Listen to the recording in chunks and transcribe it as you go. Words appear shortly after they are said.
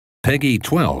Peggy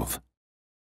 12.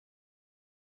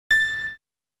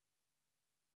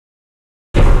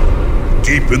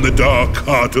 Deep in the dark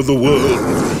heart of the world,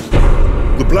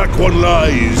 the Black One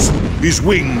lies, his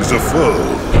wings are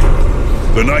furled.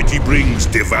 The night he brings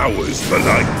devours the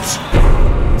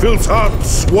light, fills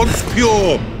hearts once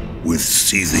pure with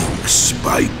seething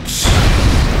spite.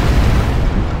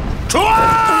 To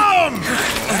arms!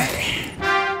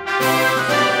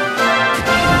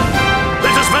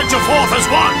 Let us venture forth as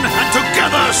one, and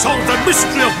together solve the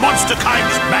mystery of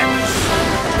monsterkind's madness.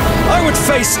 I would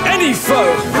face any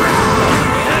foe!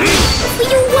 If we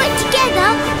all work together,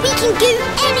 we can do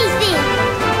anything!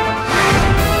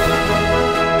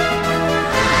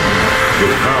 The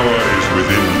power is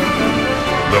within you.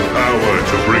 The power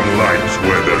to bring light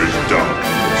where there is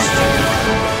darkness.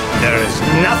 There is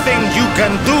nothing you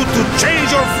can do to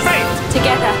change your fate!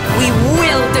 Together, we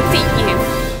will defeat you!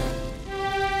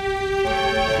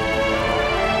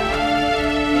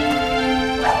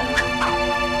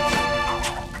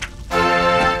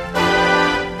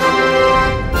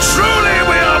 Truly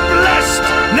we are blessed!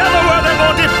 Never were there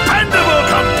more dependable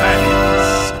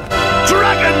companions!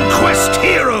 Dragon Quest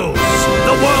heroes!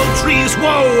 The world tree's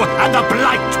woe and the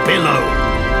blight below!